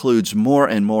it includes more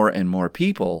and more and more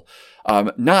people,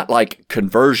 not like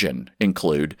conversion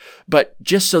include, but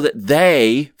just so that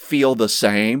they feel the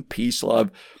same peace, love,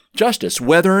 justice,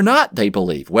 whether or not they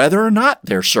believe, whether or not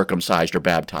they're circumcised or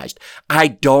baptized. I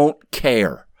don't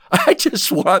care. I just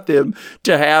want them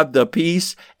to have the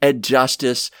peace and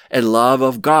justice and love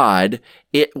of God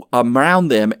around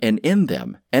them and in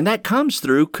them. And that comes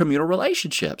through communal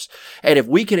relationships. And if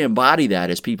we can embody that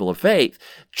as people of faith,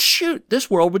 shoot, this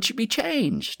world would be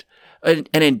changed. And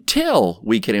until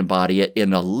we can embody it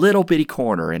in a little bitty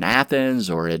corner in Athens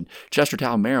or in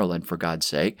Chestertown, Maryland, for God's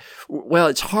sake, well,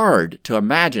 it's hard to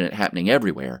imagine it happening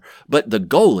everywhere. But the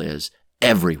goal is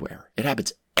everywhere. It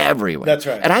happens everywhere. That's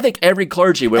right. And I think every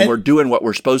clergy, when we're doing what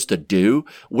we're supposed to do,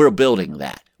 we're building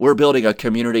that. We're building a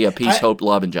community of peace, hope,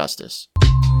 love, and justice.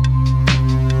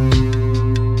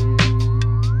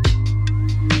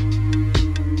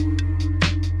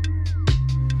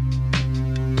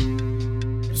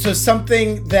 So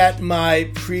something that my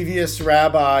previous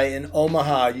rabbi in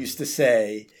Omaha used to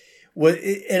say,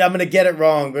 and I'm going to get it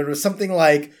wrong, but it was something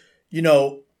like,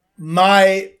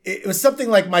 it was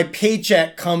something like my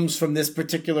paycheck comes from this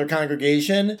particular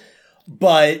congregation,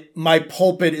 but my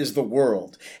pulpit is the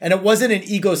world. And it wasn't an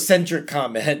egocentric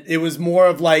comment. It was more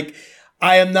of like,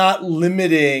 I am not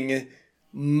limiting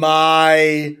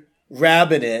my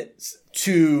rabbinate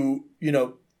to,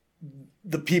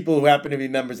 the people who happen to be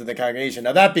members of the congregation.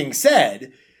 Now, that being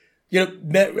said,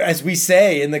 as we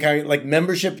say in the congregation, like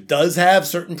membership does have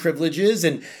certain privileges.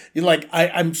 And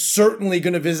I'm certainly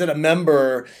going to visit a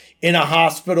member in a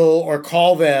hospital or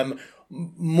call them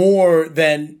more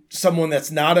than someone that's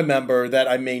not a member that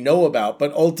I may know about.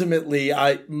 But ultimately,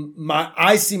 I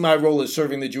see my role as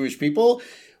serving the Jewish people.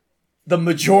 The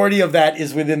majority of that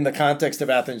is within the context of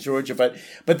Athens, Georgia.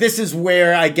 But this is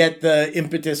where I get the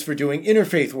impetus for doing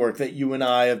interfaith work that you and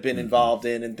I have been involved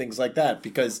in and things like that.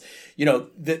 Because,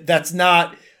 that's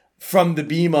not from the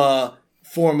Bema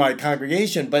for my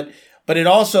congregation. But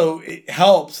it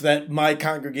helps that my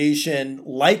congregation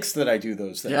likes that I do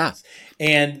those things. Yeah.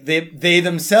 And they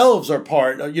themselves are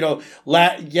part.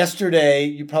 Yesterday,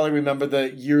 you probably remember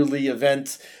the yearly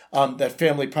event that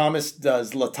Family Promise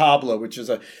does, La Table, which is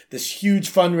this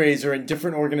huge fundraiser, and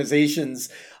different organizations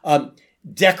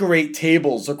decorate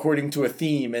tables according to a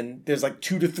theme. And there's like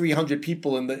 200 to 300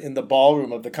 people in the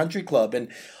ballroom of the country club. And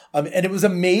it was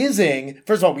amazing.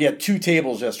 First of all, we had 2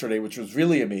 tables yesterday, which was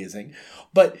really amazing.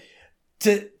 But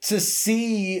to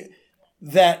see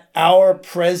that our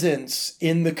presence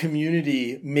in the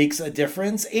community makes a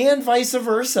difference, and vice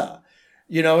versa,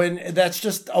 and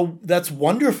that's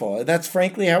wonderful. That's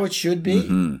frankly how it should be.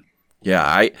 Mm-hmm.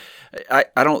 Yeah,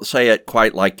 I don't say it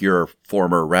quite like your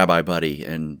former rabbi buddy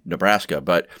in Nebraska,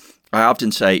 but I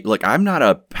often say, look, I'm not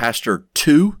a pastor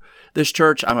to this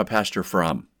church. I'm a pastor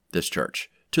from this church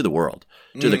to the world,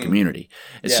 to the community.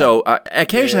 And so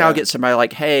occasionally I'll get somebody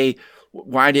like, hey,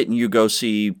 why didn't you go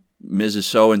see Mrs.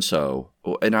 So-and-so?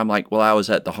 And I'm like, well, I was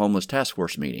at the homeless task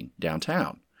force meeting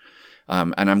downtown.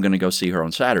 And I'm going to go see her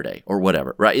on Saturday or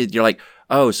whatever, right? You're like,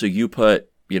 oh, so you put,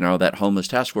 that homeless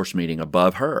task force meeting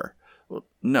above her. Well,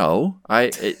 no,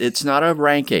 it's not a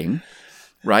ranking,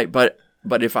 right? But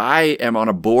if I am on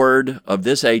a board of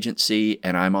this agency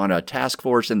and I'm on a task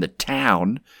force in the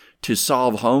town to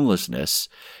solve homelessness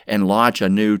and launch a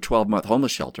new 12-month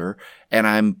homeless shelter, and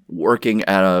I'm working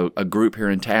at a group here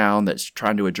in town that's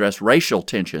trying to address racial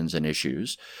tensions and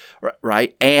issues,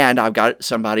 right? And I've got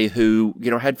somebody who,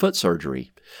 had foot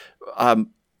surgery.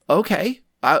 Okay,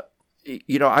 I'm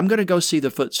going to go see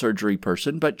the foot surgery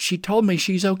person, but she told me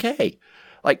she's okay.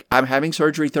 Like, I'm having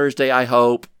surgery Thursday, I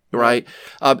hope, right?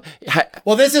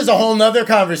 Well, this is a whole nother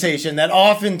conversation that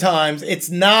oftentimes it's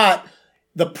not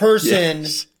the person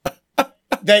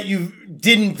that you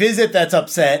didn't visit that's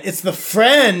upset. It's the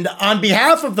friend on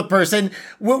behalf of the person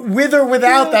with or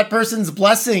without that person's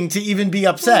blessing to even be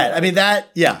upset. I mean,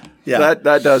 that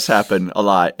does happen a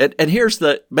lot. And here's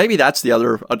maybe that's the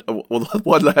other,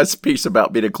 one last piece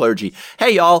about being a clergy.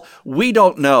 Hey, y'all, we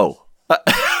don't know.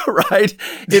 Right?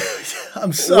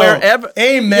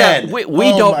 Amen. Yeah,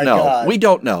 we don't know. God. We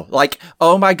don't know. Like,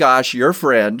 oh my gosh, your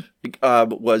friend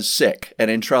was sick and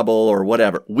in trouble or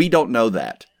whatever. We don't know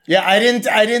that. Yeah, I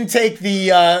didn't take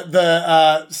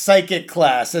the psychic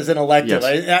class as an elective.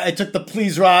 Yes. I took the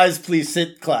please rise, please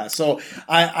sit class. So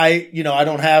I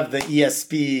don't have the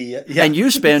ESP. Yeah. And you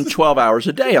spend 12 hours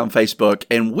a day on Facebook,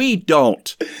 and we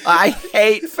don't. I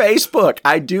hate Facebook.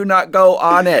 I do not go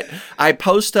on it. I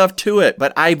post stuff to it,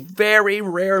 but I very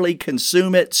rarely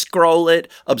consume it, scroll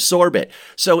it, absorb it.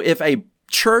 So if a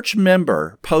church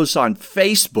member posts on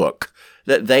Facebook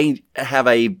that they have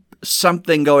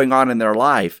something going on in their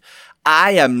life,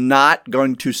 I am not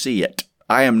going to see it.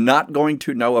 I am not going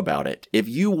to know about it. If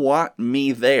you want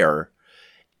me there,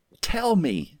 tell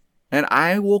me, and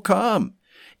I will come.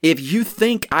 If you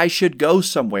think I should go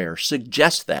somewhere,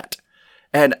 suggest that.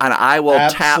 And I will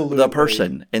Absolutely. tap the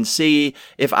person and see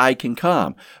if I can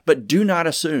come. But do not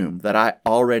assume that I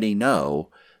already know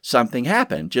something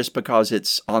happened just because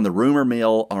it's on the rumor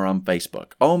mill or on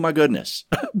Facebook. Oh my goodness.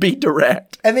 Be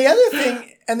direct. And the other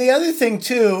thing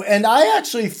too, and I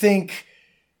actually think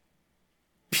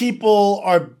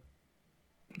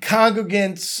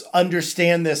congregants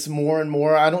understand this more and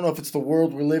more. I don't know if it's the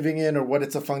world we're living in or what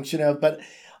it's a function of, but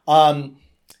or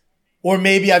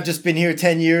maybe I've just been here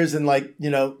 10 years and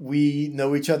we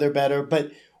know each other better,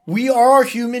 but we are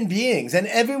human beings, and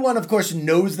everyone, of course,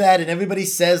 knows that, and everybody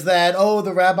says that, oh,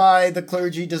 the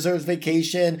clergy deserves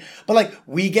vacation, but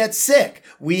we get sick,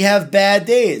 we have bad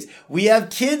days, we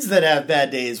have kids that have bad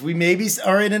days, we maybe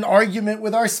are in an argument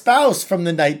with our spouse from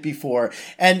the night before,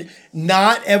 and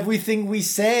not everything we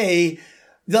say,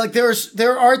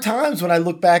 there are times when I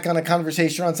look back on a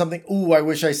conversation on something, ooh, I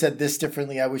wish I said this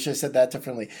differently, I wish I said that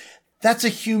differently. That's a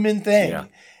human thing. Yeah.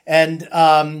 And,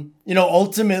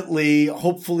 ultimately,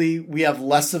 hopefully we have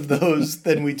less of those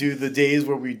than we do the days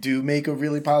where we do make a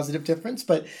really positive difference.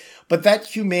 But that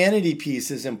humanity piece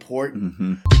is important.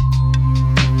 Mm-hmm.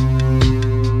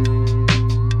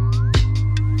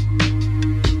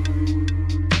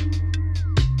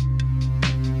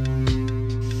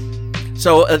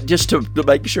 So just to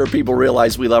make sure people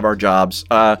realize we love our jobs,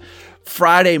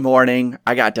 Friday morning,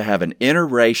 I got to have an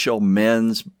interracial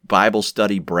men's Bible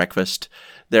study breakfast.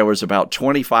 There was about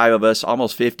 25 of us,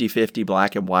 almost 50-50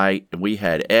 black and white. And we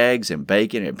had eggs and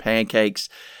bacon and pancakes.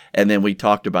 And then we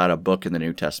talked about a book in the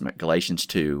New Testament, Galatians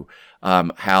 2,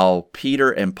 how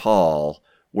Peter and Paul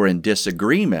were in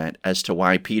disagreement as to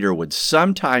why Peter would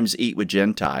sometimes eat with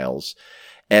Gentiles.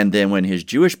 And then when his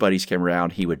Jewish buddies came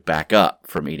around, he would back up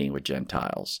from eating with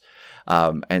Gentiles.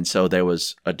 And so there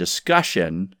was a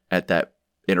discussion at that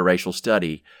interracial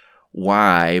study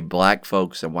why black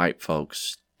folks and white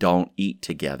folks don't eat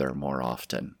together more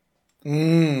often.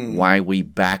 Why we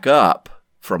back up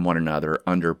from one another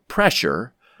under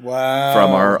pressure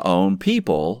from our own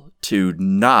people to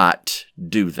not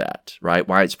do that, right?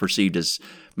 Why it's perceived as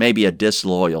maybe a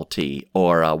disloyalty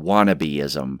or a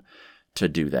wannabeism to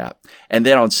do that. And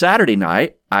then on Saturday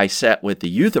night, I sat with the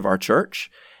youth of our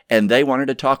church, and they wanted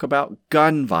to talk about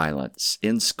gun violence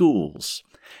in schools.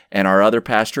 And our other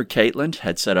pastor, Caitlin,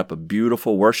 had set up a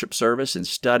beautiful worship service and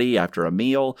study after a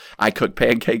meal. I cooked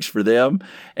pancakes for them,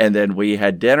 and then we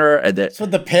had dinner. And so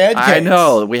the pancakes. I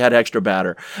know, we had extra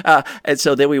batter. And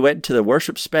so then we went to the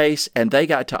worship space, and they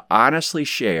got to honestly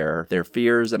share their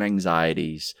fears and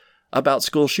anxieties about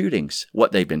school shootings,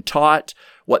 what they've been taught,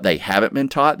 what they haven't been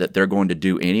taught that they're going to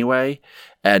do anyway.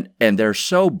 And they're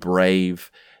so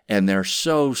brave. And they're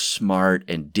so smart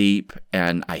and deep,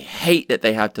 and I hate that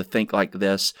they have to think like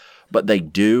this, but they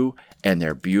do, and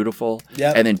they're beautiful.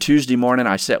 Yep. And then Tuesday morning,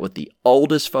 I sat with the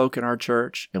oldest folk in our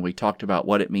church, and we talked about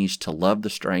what it means to love the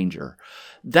stranger.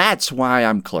 That's why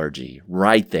I'm clergy,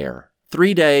 right there.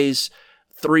 3 days,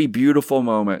 3 beautiful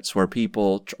moments where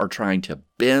people are trying to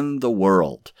bend the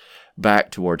world back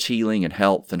towards healing and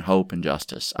health and hope and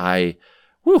justice. That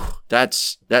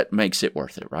makes it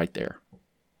worth it right there.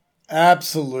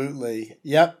 Absolutely.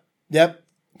 Yep.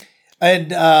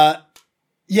 And,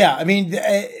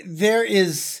 there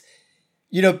is,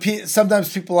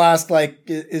 sometimes people ask,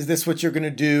 is this what you're going to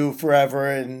do forever?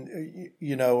 And,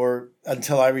 or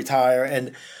until I retire.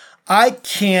 And I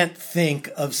can't think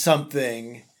of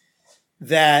something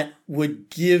that would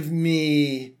give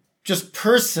me just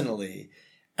personally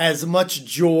as much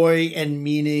joy and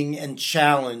meaning and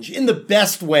challenge in the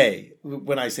best way.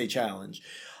 When I say challenge,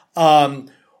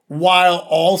 while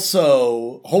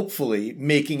also hopefully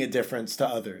making a difference to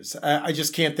others. I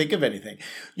just can't think of anything.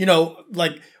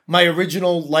 My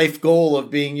original life goal of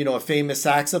being, a famous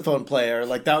saxophone player,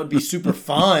 that would be super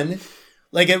fun.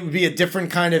 It would be a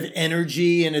different kind of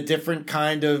energy and a different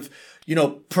kind of,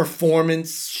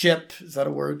 performance-ship. Is that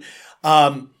a word?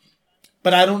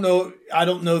 but I don't know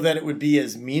that it would be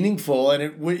as meaningful, and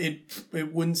it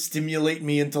wouldn't stimulate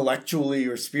me intellectually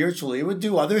or spiritually. It would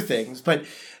do other things. But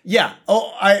yeah,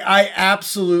 I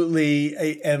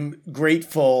absolutely am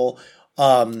grateful.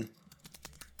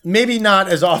 Maybe not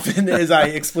as often as I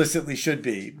explicitly should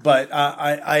be, but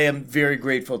I am very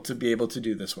grateful to be able to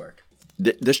do this work.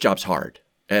 This job's hard,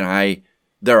 and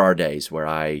there are days where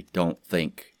I don't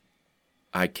think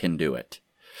I can do it.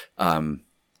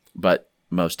 But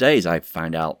most days I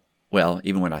find out, well,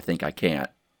 even when I think I can't,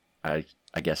 I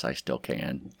guess I still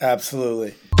can.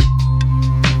 Absolutely.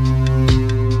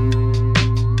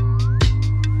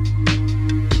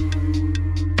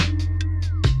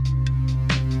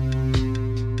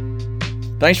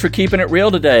 Thanks for keeping it real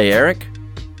today, Eric.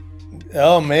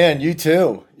 Oh, man, you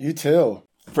too. You too.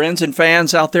 Friends and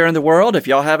fans out there in the world, if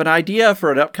y'all have an idea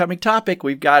for an upcoming topic,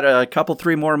 we've got a couple,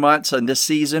 3 more months in this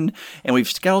season, and we've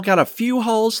still got a few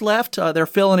holes left. They're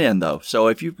filling in, though. So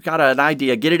if you've got an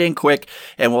idea, get it in quick,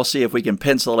 and we'll see if we can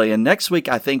pencil it in. Next week,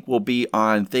 I think we'll be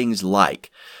on things like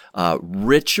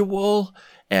ritual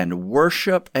and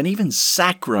worship, and even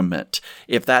sacrament,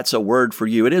 if that's a word for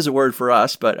you. It is a word for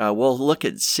us, but we'll look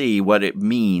and see what it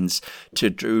means to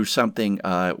do something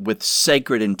with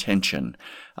sacred intention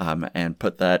and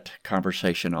put that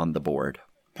conversation on the board.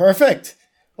 Perfect.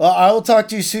 Well, I will talk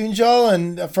to you soon, Joel.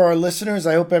 And for our listeners,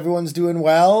 I hope everyone's doing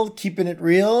well, keeping it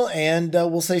real, and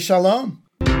we'll say shalom.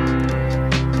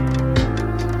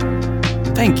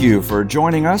 Thank you for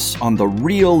joining us on the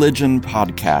Religion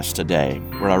Podcast today,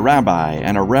 where a rabbi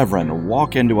and a reverend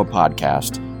walk into a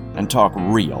podcast and talk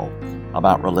real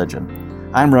about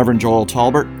religion. I'm Reverend Joel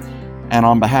Talbert, and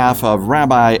on behalf of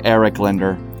Rabbi Eric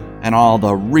Linder and all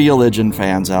the Religion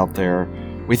fans out there,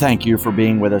 we thank you for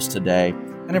being with us today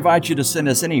and invite you to send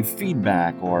us any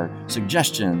feedback or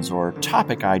suggestions or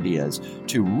topic ideas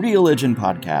to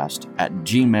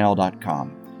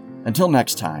religionpodcast@gmail.com. Until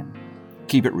next time,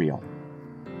 keep it real.